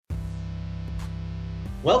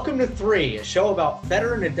Welcome to Three, a show about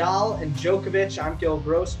Federer, Nadal, and Djokovic. I'm Gil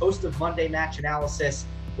Gross, host of Monday Match Analysis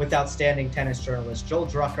with outstanding tennis journalists Joel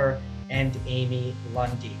Drucker and Amy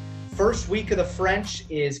Lundy. First week of the French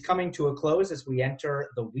is coming to a close as we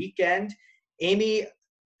enter the weekend. Amy,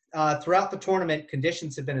 throughout the tournament,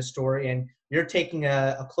 conditions have been a story, and you're taking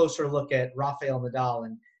a closer look at Rafael Nadal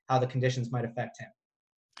and how the conditions might affect him.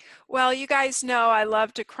 Well, you guys know I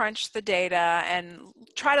love to crunch the data and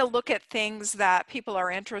try to look at things that people are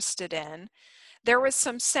interested in. There was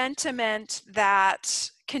some sentiment that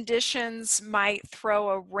conditions might throw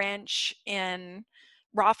a wrench in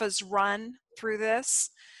Rafa's run through this.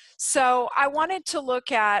 So I wanted to look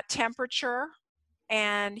at temperature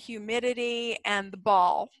and humidity and the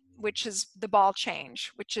ball, which is the ball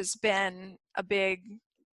change, which has been a big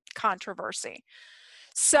controversy.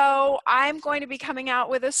 So I'm going to be coming out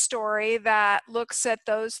with a story that looks at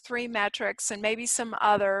those three metrics and maybe some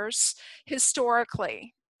others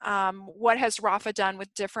historically. What has Rafa done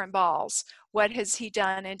with different balls? What has he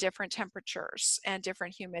done in different temperatures and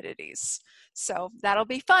different humidities? So that'll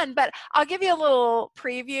be fun, but I'll give you a little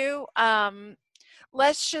preview.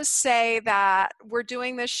 Let's just say that we're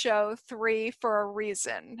doing this show three for a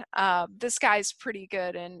reason. This guy's pretty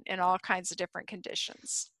good in all kinds of different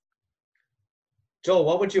conditions. Joel,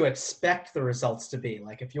 what would you expect the results to be,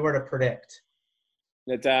 like if you were to predict?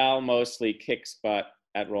 Nadal mostly kicks butt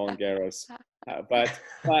at Roland Garros, but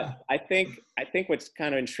I think what's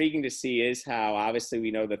kind of intriguing to see is how obviously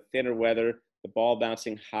we know the thinner weather, the ball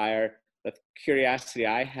bouncing higher. The curiosity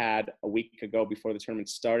I had a week ago before the tournament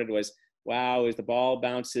started was, wow, as the ball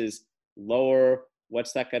bounces lower,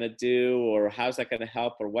 what's that going to do, or how's that going to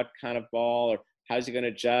help, or what kind of ball, or how's he going to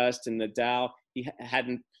adjust? And Nadal, he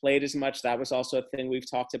hadn't played as much. That was also a thing we've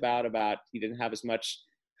talked about he didn't have as much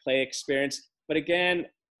play experience. But again,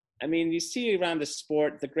 I mean, you see around the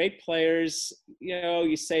sport, the great players,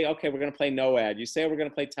 you say, okay, we're going to play no ad. You say, we're going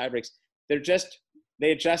to play tie breaks. They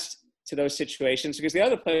adjust to those situations because the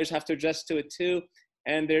other players have to adjust to it too.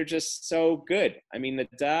 And they're just so good. I mean,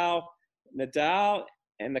 Nadal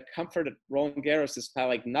and the comfort of Roland Garros is kind of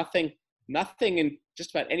like nothing in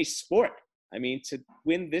just about any sport. I mean, to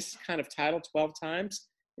win this kind of title 12 times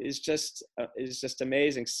is just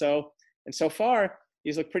amazing. So far,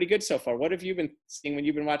 he's looked pretty good so far. What have you been seeing when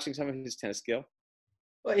you've been watching some of his tennis skill?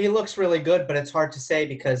 Well, he looks really good, but it's hard to say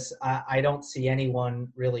because I don't see anyone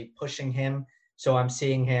really pushing him. So I'm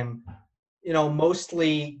seeing him,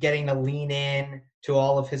 mostly getting to lean in to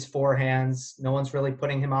all of his forehands. No one's really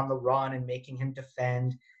putting him on the run and making him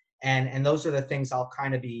defend. And those are the things I'll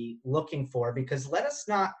kind of be looking for, because let us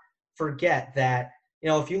not forget that,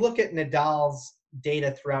 if you look at Nadal's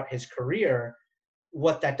data throughout his career,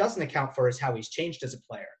 what that doesn't account for is how he's changed as a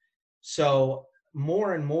player. So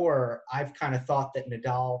more and more, I've kind of thought that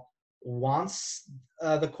Nadal wants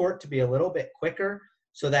the court to be a little bit quicker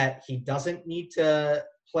so that he doesn't need to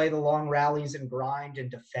play the long rallies and grind and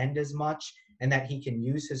defend as much, and that he can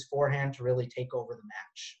use his forehand to really take over the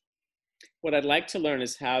match. What I'd like to learn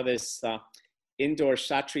is how this indoor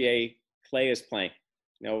Chatrier clay is playing.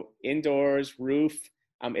 Indoors, roof.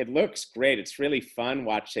 It looks great. It's really fun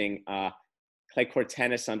watching clay court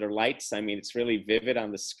tennis under lights. I mean, it's really vivid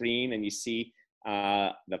on the screen, and you see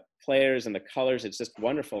the players and the colors. It's just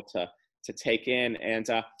wonderful to take in. And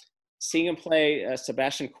seeing him play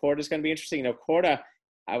Sebastian Korda is going to be interesting. Korda,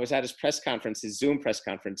 I was at his press conference, his Zoom press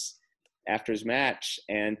conference after his match,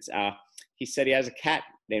 and he said he has a cat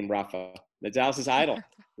named Rafa. Nadal's his idol.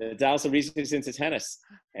 Nadal's the reason he's into tennis.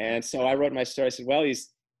 And so I wrote my story. I said, well, he's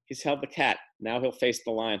held the cat. Now he'll face the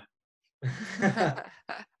line.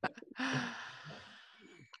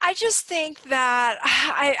 I just think that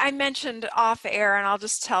I mentioned off air, and I'll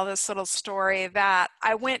just tell this little story, that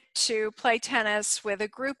I went to play tennis with a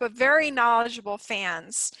group of very knowledgeable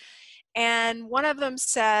fans. And one of them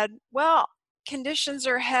said, well, conditions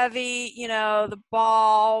are heavy, the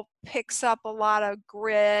ball picks up a lot of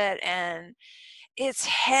grit and it's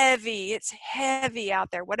heavy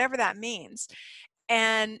out there, whatever that means.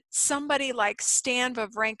 And somebody like Stan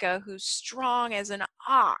Wawrinka, who's strong as an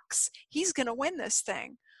ox, he's going to win this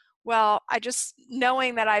thing. Well,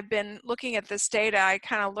 knowing that I've been looking at this data, I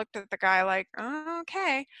kind of looked at the guy like, oh,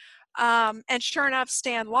 okay. And sure enough,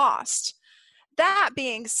 Stan lost. That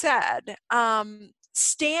being said,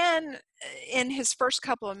 Stan, in his first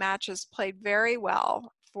couple of matches, played very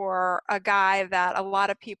well for a guy that a lot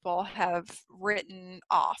of people have written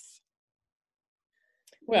off.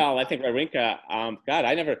 Well, I think Wawrinka,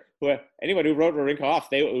 anyone who wrote Wawrinka off,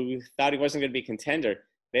 they thought he wasn't going to be a contender.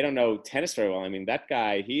 They don't know tennis very well. I mean, that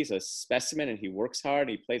guy, he's a specimen and he works hard.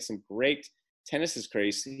 He played some great tennis his career.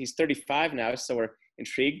 He's 35 now, so we're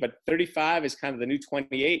intrigued. But 35 is kind of the new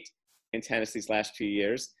 28 in tennis these last few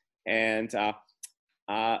years. And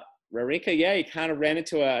Wawrinka, yeah, he kind of ran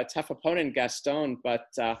into a tough opponent, Gaston. But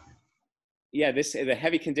yeah, the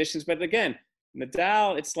heavy conditions. But again,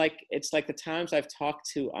 Nadal, it's like the times I've talked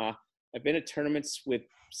to. I've been at tournaments with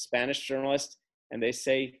Spanish journalists, and they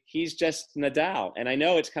say he's just Nadal. And I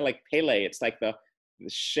know it's kind of like Pele. It's like the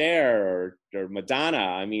Cher or Madonna.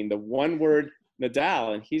 I mean, the one word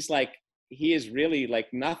Nadal, and he is really like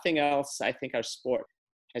nothing else I think our sport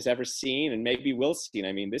has ever seen and maybe will see.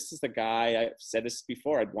 I mean, this is the guy, I've said this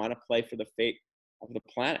before, I'd want to play for the fate of the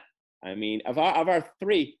planet. I mean, of our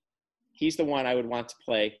three, he's the one I would want to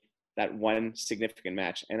play that one significant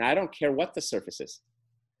match. And I don't care what the surface is.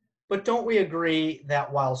 But don't we agree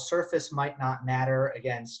that while surface might not matter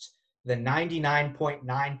against the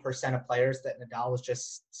 99.9% of players that Nadal is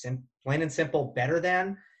just plain and simple better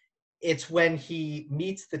than, it's when he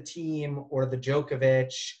meets the team or the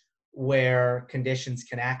Djokovic where conditions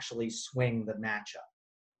can actually swing the matchup.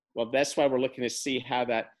 Well, that's why we're looking to see how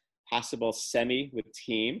that possible semi with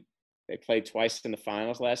team. They played twice in the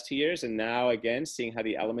finals last 2 years, and now again seeing how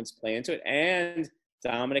the elements play into it. And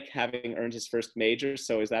Dominic having earned his first major,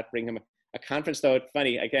 so does that bring him a conference? Though it's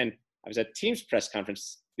funny, again, I was at Team's press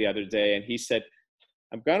conference the other day, and he said,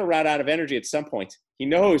 "I'm going to run out of energy at some point." He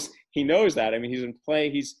knows that. I mean,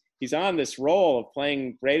 he's on this role of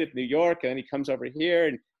playing great at New York, and then he comes over here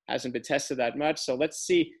and hasn't been tested that much. So let's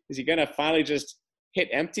see, is he going to finally just hit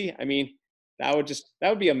empty? I mean, that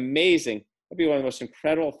would be amazing. That'd be one of the most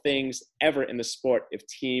incredible things ever in the sport if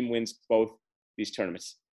Team wins both these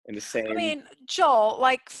tournaments in the same. I mean, Joel,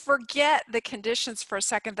 like, forget the conditions for a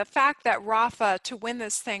second. The fact that Rafa, to win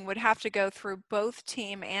this thing, would have to go through both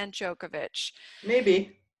Team and Djokovic.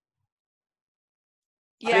 Maybe.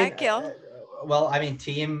 Yeah, Gil. Well, I mean,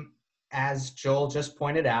 Team, as Joel just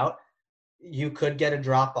pointed out, you could get a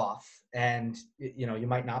drop off, and you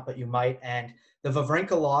might not, but you might. And the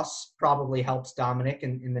Wawrinka loss probably helps Dominic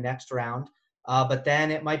in the next round. But then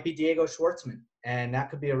it might be Diego Schwartzman, and that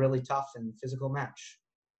could be a really tough and physical match.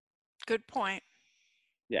 Good point.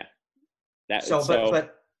 Yeah.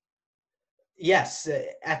 But yes,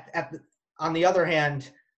 on the other hand,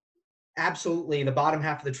 absolutely the bottom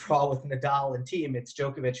half of the draw with Nadal and Team, it's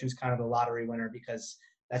Djokovic who's kind of the lottery winner, because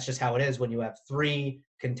that's just how it is when you have three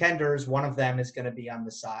contenders. One of them is going to be on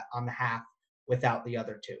the half without the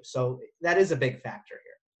other two. So that is a big factor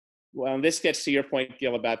here. Well, and this gets to your point,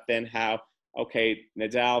 Gil, about then how, okay,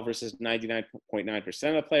 Nadal versus 99.9%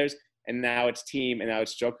 of the players, and now it's Team, and now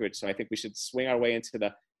it's Djokovic. So I think we should swing our way into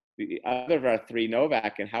the other of our three,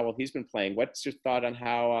 Novak, and how well he's been playing. What's your thought on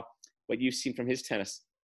how what you've seen from his tennis?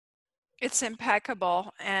 It's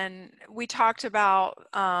impeccable. And we talked about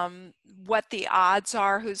what the odds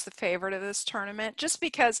are, who's the favorite of this tournament,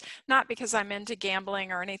 not because I'm into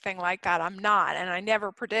gambling or anything like that. I'm not, and I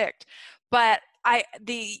never predict. But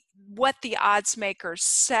what the odds makers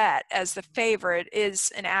set as the favorite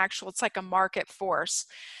is it's like a market force.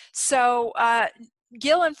 So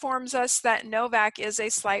Gil informs us that Novak is a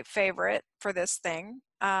slight favorite for this thing.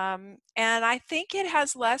 And I think it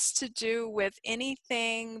has less to do with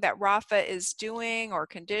anything that Rafa is doing or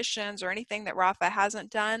conditions or anything that Rafa hasn't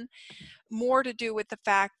done, more to do with the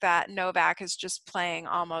fact that Novak is just playing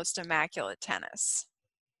almost immaculate tennis.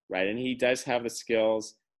 Right, and he does have the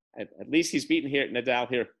skills. At least he's beaten Nadal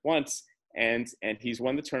here once, and he's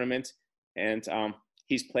won the tournament, and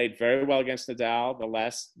he's played very well against Nadal the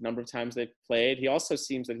last number of times they've played. He also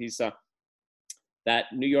seems that he's that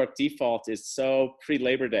New York default is so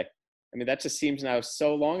pre-Labor Day. I mean, that just seems now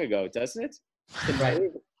so long ago, doesn't it? Right.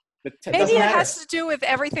 Maybe it has to do with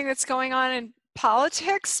everything that's going on in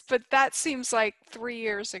politics, but that seems like 3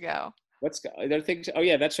 years ago. Oh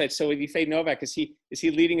yeah, that's right. So when you say Novak, is he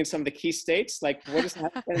leading in some of the key states? Like, what is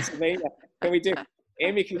that? Pennsylvania? Can we do,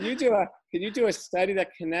 Amy? Can you do a study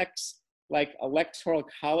that connects like electoral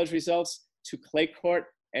college results to clay court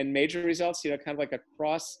and major results? Kind of like a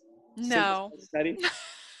cross. No. Study.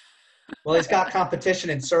 Well, he's got competition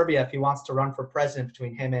in Serbia if he wants to run for president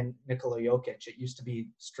between him and Nikola Jokic. It used to be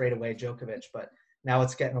straight away Djokovic, but now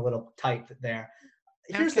it's getting a little tight there.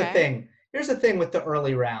 Here's the thing with the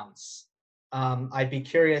early rounds. I'd be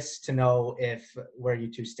curious to know where you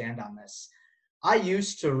two stand on this. I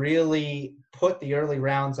used to really put the early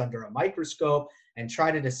rounds under a microscope and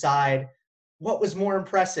try to decide what was more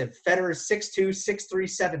impressive, Federer's 6-2,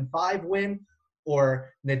 6-3, 7-5 win, or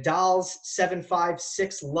Nadal's 7-5,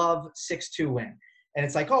 6-love, 6-2 win. And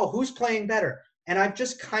it's like, oh, who's playing better? And I've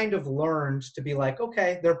just kind of learned to be like,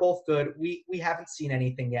 okay, they're both good. We haven't seen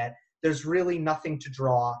anything yet. There's really nothing to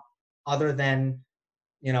draw other than,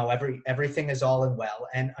 everything is all in well.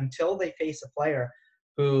 And until they face a player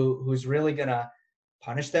who's really going to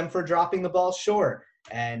punish them for dropping the ball short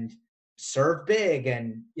and serve big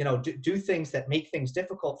and, do things that make things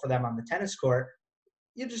difficult for them on the tennis court,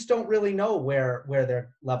 you just don't really know where their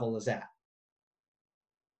level is at.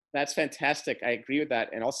 That's fantastic. I agree with that.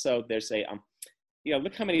 And also there's a,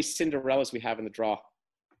 look how many Cinderellas we have in the draw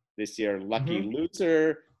this year. Lucky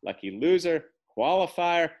loser,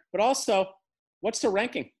 qualifier, but also what's the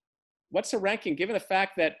ranking? What's the ranking given the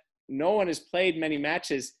fact that no one has played many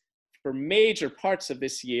matches for major parts of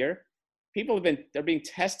this year? They're being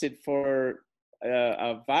tested for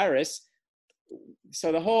a virus. So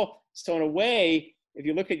in a way, if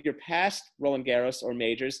you look at your past Roland Garros or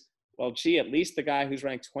majors, well, gee, at least the guy who's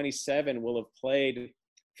ranked 27 will have played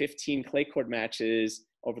 15 clay court matches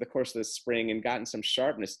over the course of the spring and gotten some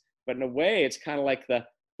sharpness. But in a way, it's kind of like the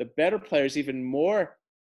better players even more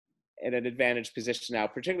in an advantage position now,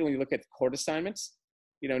 particularly when you look at court assignments.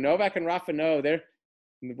 Novak and Rafa know the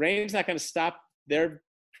rain's not going to stop their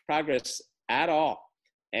progress at all.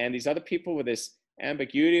 And these other people with this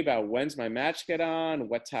ambiguity about when's my match get on,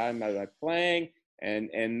 what time am I playing, and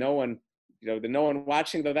no one, the no one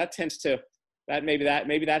watching, though, that tends to, maybe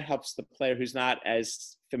that helps the player who's not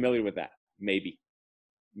as familiar with that. Maybe.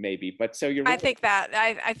 But so you're. I think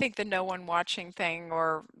the no one watching thing,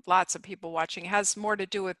 or lots of people watching, has more to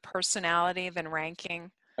do with personality than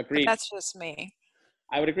ranking. Agreed. But that's just me.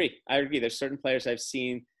 I would agree. There's certain players I've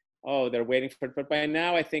seen, they're waiting for it. But by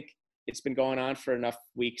now, I think it's been going on for enough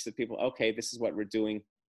weeks that people, okay, this is what we're doing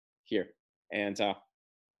here. And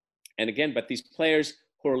again, but these players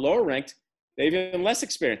who are lower ranked, they've even less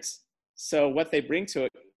experience. So what they bring to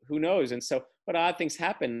it, who knows? And so, but odd things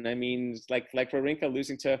happen. I mean, like Wawrinka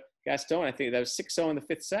losing to Gaston, I think that was 6-0 in the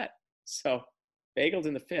fifth set. So bageled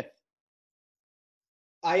in the fifth.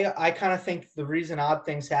 I kind of think the reason odd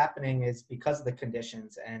things happening is because of the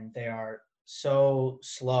conditions, and they are so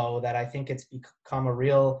slow that I think it's become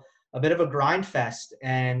a bit of a grind fest,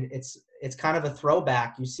 and it's kind of a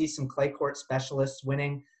throwback. You see some clay court specialists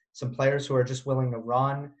winning, some players who are just willing to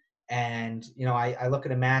run. And, I look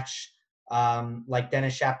at a match like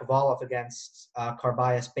Denis Shapovalov against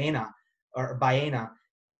Carballes Baena.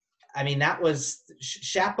 I mean, that was,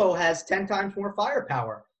 Shapo has 10 times more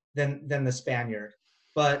firepower than the Spaniard.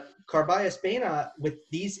 But Carballes Baena,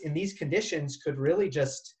 in these conditions, could really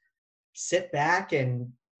just sit back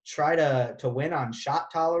and try to win on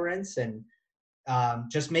shot tolerance and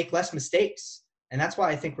just make less mistakes. And that's why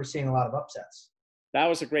I think we're seeing a lot of upsets. That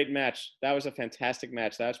was a great match. That was a fantastic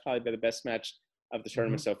match. That was probably the best match of the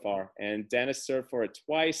tournament so far. And Denis served for it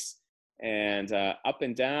twice, and up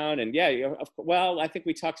and down. And I think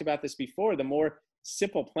we talked about this before. The more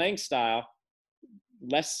simple playing style,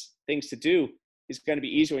 less things to do, is going to be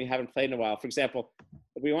easier when you haven't played in a while. For example,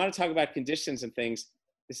 if we want to talk about conditions and things,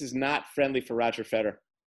 this is not friendly for Roger Federer.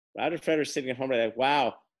 Roger Federer is sitting at home right like,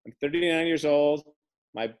 wow, I'm 39 years old.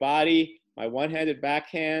 My body, my one-handed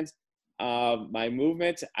backhand, my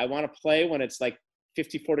movement, I want to play when it's like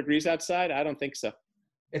 54 degrees outside? I don't think so.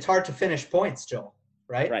 It's hard to finish points, Joel,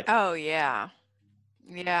 right? Right. Oh, yeah.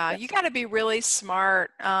 Yeah, you got to be really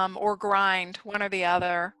smart or grind, one or the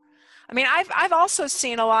other. I mean, I've also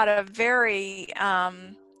seen a lot of very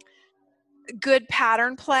good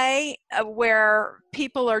pattern play where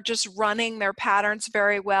people are just running their patterns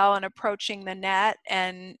very well and approaching the net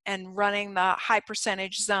and running the high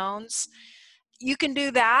percentage zones. You can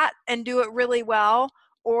do that and do it really well,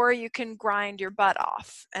 or you can grind your butt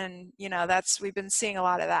off. And, we've been seeing a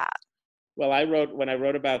lot of that. Well, when I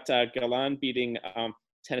wrote about Galan beating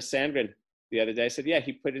Tennis Sandgren the other day, I said,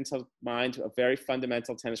 he put into mind a very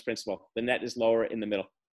fundamental tennis principle. The net is lower in the middle.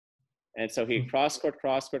 And so he cross-court.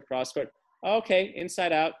 Okay,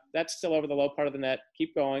 inside out. That's still over the low part of the net.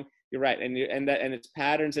 Keep going. You're right. And it's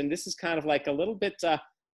patterns. And this is kind of like a little bit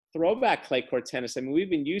throwback clay court tennis. I mean, we've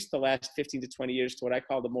been used the last 15 to 20 years to what I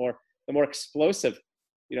call the more explosive,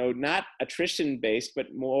 not attrition based, but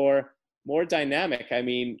more dynamic. I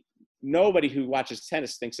mean, nobody who watches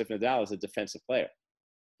tennis thinks of Nadal as a defensive player.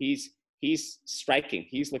 He's striking.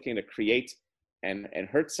 He's looking to create and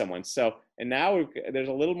hurt someone. So, and now there's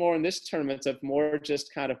a little more in this tournament of more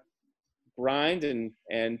just kind of grind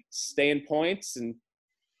and stay in points and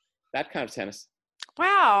that kind of tennis.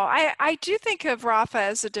 Wow, I do think of Rafa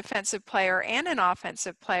as a defensive player and an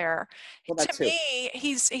offensive player. Well, to me,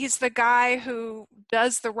 he's the guy who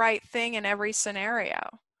does the right thing in every scenario.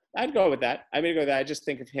 I'd go with that. I just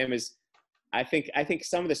think of him as, I think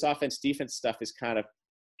some of this offense-defense stuff is kind of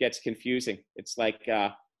gets confusing. It's like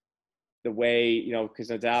the way, because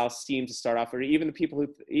Nadal seems to start off, or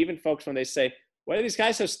even folks when they say, why are these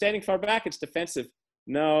guys so standing far back? It's defensive.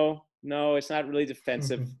 No, it's not really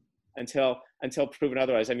defensive. until proven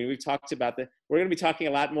otherwise. I mean, we're going to be talking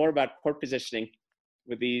a lot more about court positioning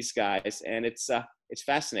with these guys, and it's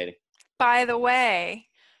fascinating. By the way,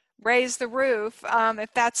 raise the roof,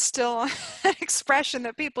 if that's still an expression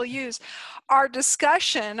that people use. Our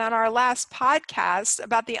discussion on our last podcast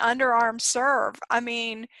about the underarm serve, I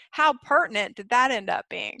mean, how pertinent did that end up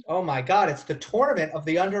being? Oh my God, it's the tournament of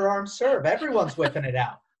the underarm serve. Everyone's whipping it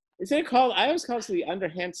out. Isn't it called, I always call it the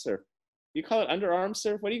underhand serve. You call it underarm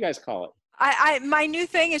serve? What do you guys call it? My new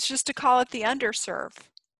thing is just to call it the underserve.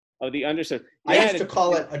 Oh, the underserve. I used to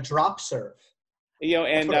call it a drop serve. You know,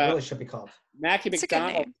 and that's what it really should be called. Mackie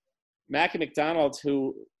McDonald,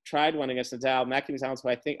 who tried one against Nadal. Mackie McDonald, who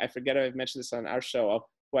I forget if I've mentioned this on our show,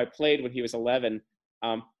 who I played when he was 11.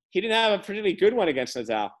 He didn't have a particularly good one against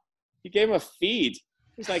Nadal. He gave him a feed.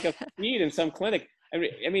 It was like a feed in some clinic. I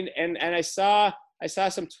mean, and I saw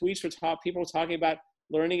some tweets where people were talking about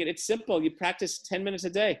learning it. It's simple. You practice 10 minutes a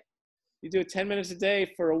day. You do it 10 minutes a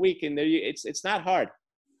day for a week, and it's not hard.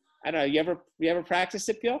 I don't know. You ever practice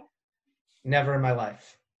it, Gil? Never in my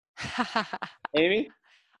life. Amy?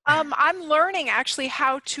 I'm learning actually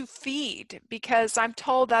how to feed, because I'm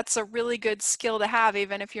told that's a really good skill to have,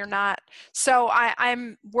 even if you're not. So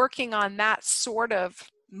I'm working on that sort of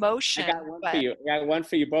motion. I got one for you. I got one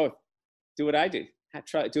for you both. Do what I do.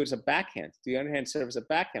 Do it as a backhand. Do the underhand serve as a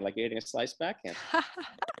backhand, like you're hitting a slice backhand. You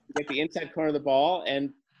get the inside corner of the ball,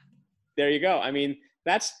 and there you go. I mean,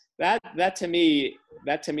 that to me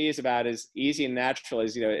is about as easy and natural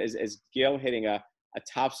as, as Gil hitting a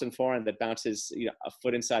topspin forehand that bounces, a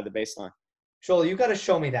foot inside the baseline. Joel, you got to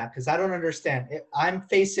show me that, because I don't understand. I'm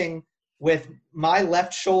facing with my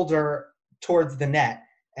left shoulder towards the net,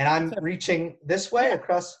 and I'm reaching this way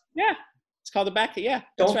across. Yeah, it's called the back. Yeah.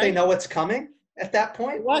 Don't they know what's coming at that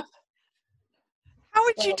point? What? How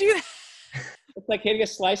would you do that? It's like hitting a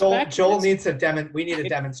slice backhand. Joel needs we need a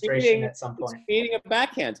demonstration at some point. It's feeding a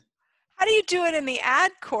backhand. How do you do it in the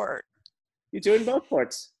ad court? You do it in both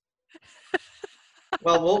courts.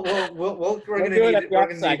 Well, we're going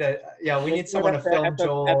to need someone to film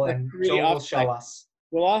Joel, and Joel will show us.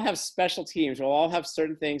 We'll all have special teams. We'll all have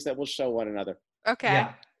certain things that we'll show one another. Okay.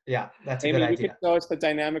 Yeah, that's a good idea. We could show us the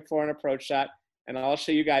dynamic forehand approach shot, and I'll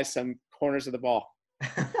show you guys some corners of the ball.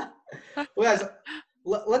 Well, guys,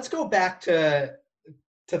 let's go back to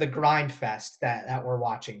the grind fest that we're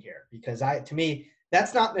watching here, because to me,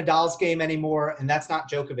 that's not Nadal's game anymore, and that's not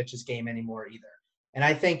Djokovic's game anymore either. And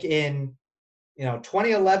I think in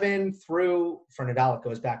 2011 through, for Nadal it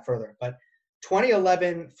goes back further, but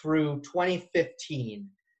 2011 through 2015,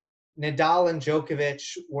 Nadal and Djokovic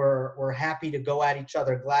were happy to go at each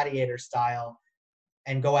other gladiator style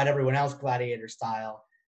and go at everyone else gladiator style,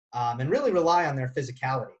 and really rely on their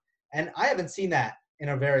physicality. And I haven't seen that in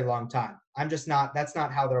a very long time. That's not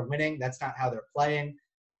how they're winning. That's not how they're playing.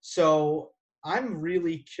 So I'm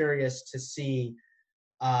really curious to see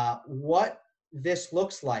what this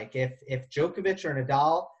looks like if Djokovic or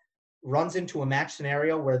Nadal runs into a match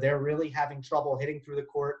scenario where they're really having trouble hitting through the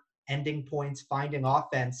court, ending points, finding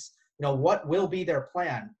offense. What will be their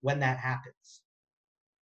plan when that happens?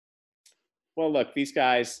 Well, look, these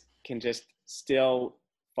guys can just still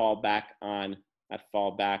not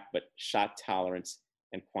fall back, but shot tolerance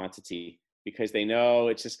and quantity, because they know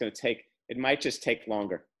it's just going to it might just take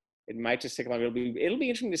longer. It'll be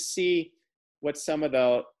interesting to see what some of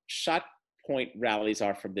the shot point rallies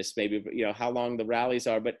are from this, maybe, how long the rallies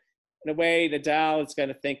are. But in a way, Nadal is going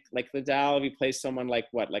to think like Nadal, if he plays someone like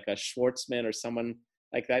a Schwartzman or someone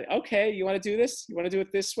like that. Okay, you want to do this? You want to do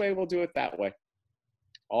it this way? We'll do it that way.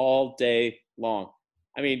 All day long.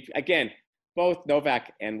 I mean, again, both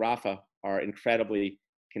Novak and Rafa are incredibly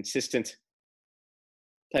consistent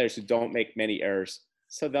players who don't make many errors.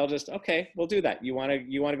 So they'll just, okay, we'll do that. You want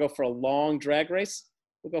to go for a long drag race?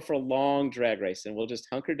 We'll go for a long drag race, and we'll just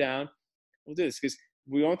hunker down. We'll do this, because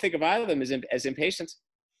we won't think of either of them as impatient.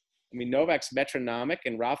 I mean, Novak's metronomic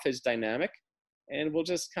and Rafa's dynamic, and we'll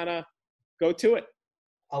just kind of go to it.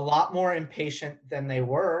 A lot more impatient than they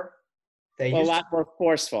were. A lot more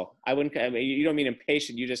forceful. You don't mean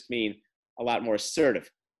impatient. You just mean a lot more assertive.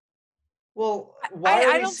 Well,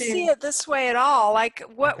 I don't see it this way at all. Like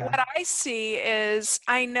what I see is,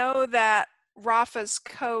 I know that Rafa's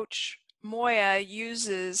coach Moya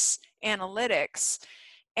uses analytics,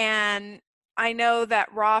 and I know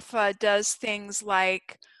that Rafa does things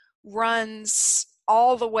like runs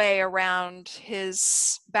all the way around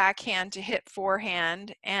his backhand to hit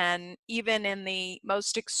forehand, and even in the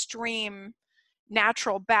most extreme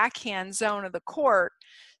natural backhand zone of the court.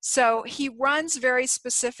 So he runs very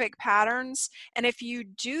specific patterns, and if you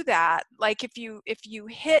do that, like if you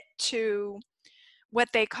hit to what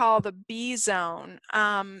they call the B zone,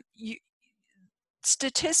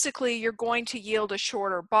 statistically, you're going to yield a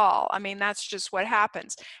shorter ball. I mean, that's just what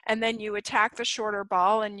happens. And then you attack the shorter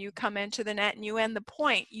ball and you come into the net and you end the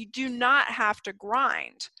point. You do not have to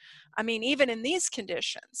grind. I mean, even in these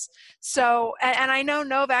conditions. So, and I know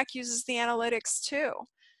Novak uses the analytics too.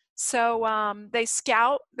 So they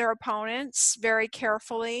scout their opponents very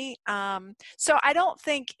carefully. So I don't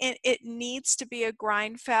think it needs to be a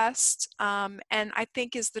grind fest. And I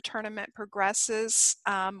think as the tournament progresses,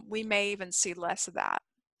 we may even see less of that.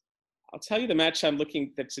 I'll tell you the match I'm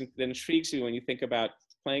looking that intrigues you when you think about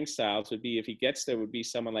playing styles would be, if he gets there, would be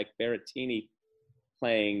someone like Berrettini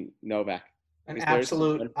playing Novak. An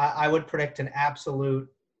absolute, I would predict an absolute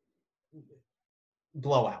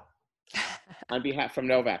blowout. On behalf from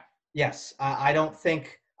Novak. Yes, I don't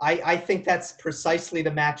think, I think that's precisely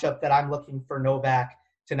the matchup that I'm looking for Novak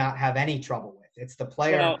to not have any trouble with. It's the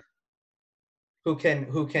player who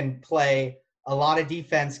can play a lot of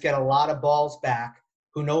defense, get a lot of balls back,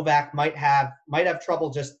 who Novak might have trouble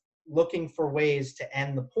just looking for ways to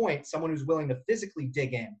end the point, someone who's willing to physically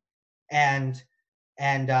dig in. And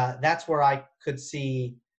that's where I could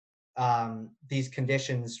see these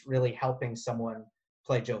conditions really helping someone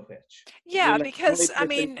play Djokovic. Yeah, because I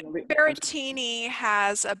mean, Berrettini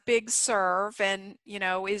has a big serve, and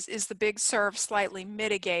is the big serve slightly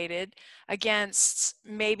mitigated against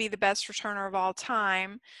maybe the best returner of all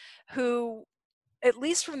time, who, at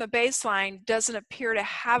least from the baseline, doesn't appear to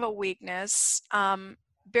have a weakness.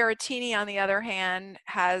 Berrettini, on the other hand,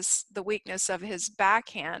 has the weakness of his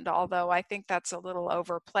backhand, although I think that's a little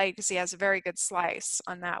overplayed because he has a very good slice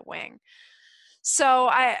on that wing. So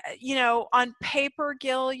on paper,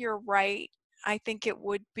 Gil, you're right. I think it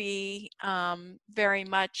would be very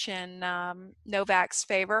much in Novak's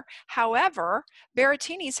favor. However,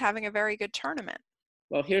 Berrettini's having a very good tournament.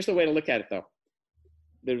 Well, here's the way to look at it, though.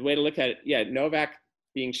 The way to look at it, yeah, Novak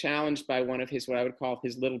being challenged by one of his, what I would call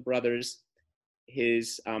his little brothers,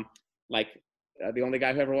 his the only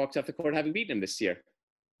guy who ever walked off the court having beaten him this year,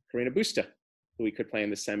 Carreño Busta, who he could play in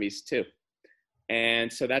the semis too.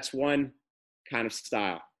 And so that's one kind of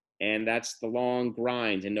style, and that's the long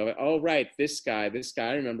grind. And oh right, this guy,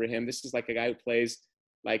 I remember him. This is like a guy who plays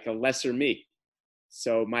like a lesser me.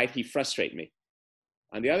 So might he frustrate me?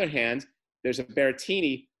 On the other hand, there's a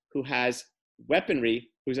Berrettini who has weaponry.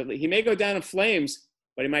 He may go down in flames,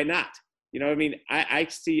 but he might not. You know what I mean? I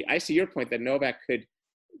see your point that Novak could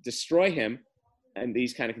destroy him in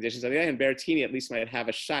these kind of conditions. On the other hand, Berrettini at least might have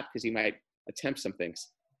a shot because he might attempt some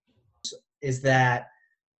things. Is that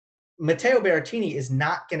Matteo Berrettini is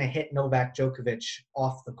not going to hit Novak Djokovic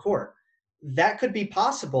off the court. That could be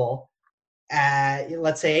possible at,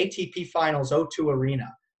 let's say, ATP Finals O2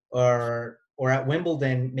 Arena or at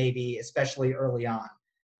Wimbledon, maybe, especially early on.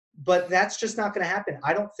 But that's just not going to happen.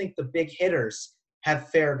 I don't think the big hitters have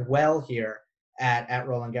fared well here at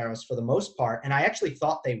Roland Garros for the most part. And I actually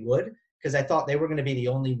thought they would, because I thought they were going to be the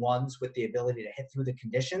only ones with the ability to hit through the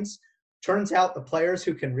conditions. Turns out the players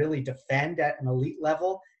who can really defend at an elite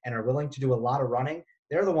level and are willing to do a lot of running,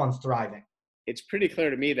 they're the ones thriving. It's pretty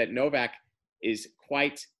clear to me that Novak is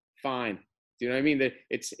quite fine. Do you know what I mean? That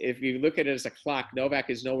if you look at it as a clock,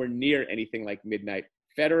 Novak is nowhere near anything like midnight.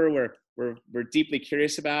 Federer, we're deeply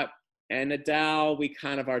curious about, and Nadal, we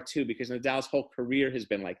kind of are too, because Nadal's whole career has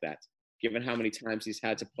been like that, given how many times he's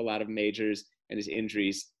had to pull out of majors and his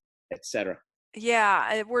injuries, etc.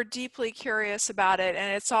 Yeah, we're deeply curious about it,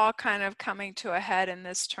 and it's all kind of coming to a head in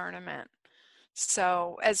this tournament.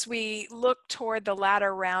 So as we look toward the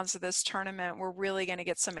latter rounds of this tournament, we're really going to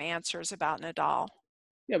get some answers about Nadal.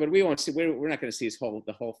 Yeah, but we won't see. We're not going to see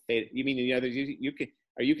the whole fate. You mean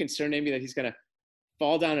are you concerned, Amy, that he's going to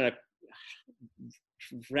fall down in a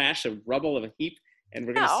rash of rubble of a heap, and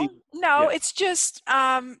we're going to see? No, yeah. It's just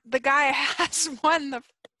the guy has won the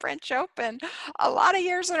French Open a lot of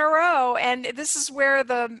years in a row, and this is where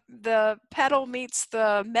the pedal meets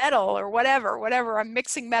the metal, or whatever. I'm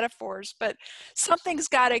mixing metaphors, but something's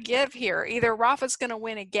got to give here. Either Rafa's going to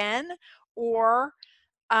win again, or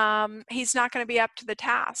he's not going to be up to the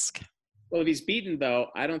task. Well, if he's beaten, though,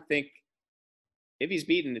 I don't think. If he's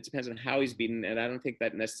beaten, it depends on how he's beaten, and I don't think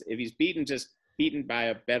that if he's beaten by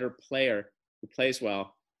a better player who plays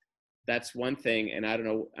well, that's one thing, and I don't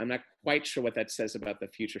know. I'm not quite sure what that says about the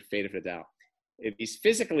future fate of Nadal. If he's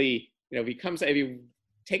physically, if he's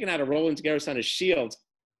taken out a Roland Garros on his shield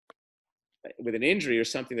with an injury or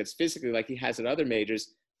something that's physically like he has at other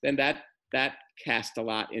majors, then that cast a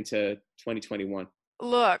lot into 2021.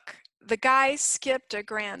 Look, the guy skipped a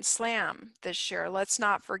Grand Slam this year. Let's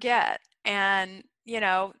not forget, and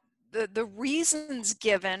the reasons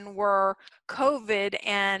given were COVID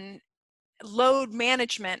and load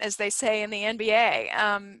management, as they say in the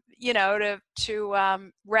NBA, you know,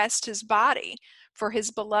 to rest his body for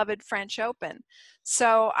his beloved French Open.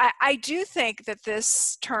 So I do think that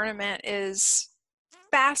this tournament is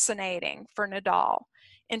fascinating for Nadal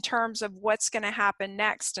in terms of what's going to happen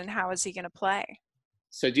next and how is he going to play.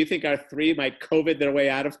 So do you think our three might COVID their way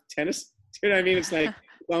out of tennis? Do you know what I mean? It's like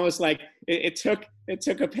almost like it took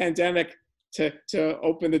a pandemic to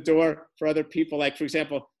open the door for other people. Like, for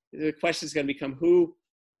example, the question is going to become who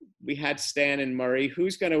we had Stan and Murray.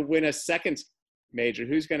 Who's going to win a second major?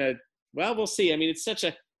 Who's going to? Well, we'll see. I mean, it's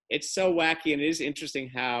so wacky, and it is interesting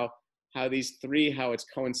how these three, how it's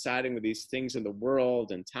coinciding with these things in the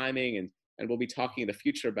world and timing, and we'll be talking in the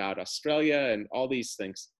future about Australia and all these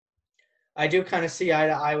things. I do kind of see eye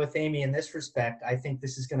to eye with Amy in this respect. I think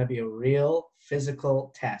this is going to be a real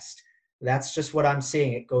physical test. That's just what I'm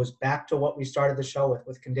seeing. It goes back to what we started the show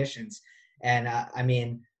with conditions. And I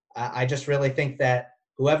mean, I just really think that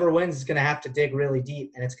whoever wins is going to have to dig really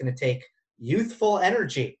deep, and it's going to take youthful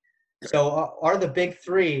energy. So are the big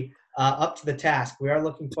three up to the task? We are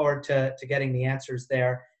looking forward to getting the answers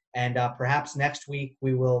there. And perhaps next week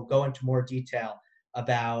we will go into more detail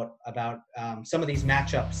about some of these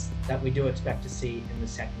matchups that we do expect to see in the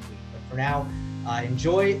second week. But for now,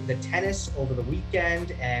 enjoy the tennis over the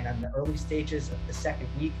weekend and on the early stages of the second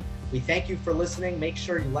week. We thank you for listening. Make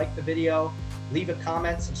sure you like the video, leave a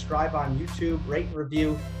comment, subscribe on YouTube, rate and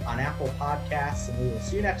review on Apple Podcasts, and we will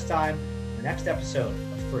see you next time for the next episode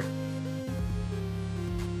of Free.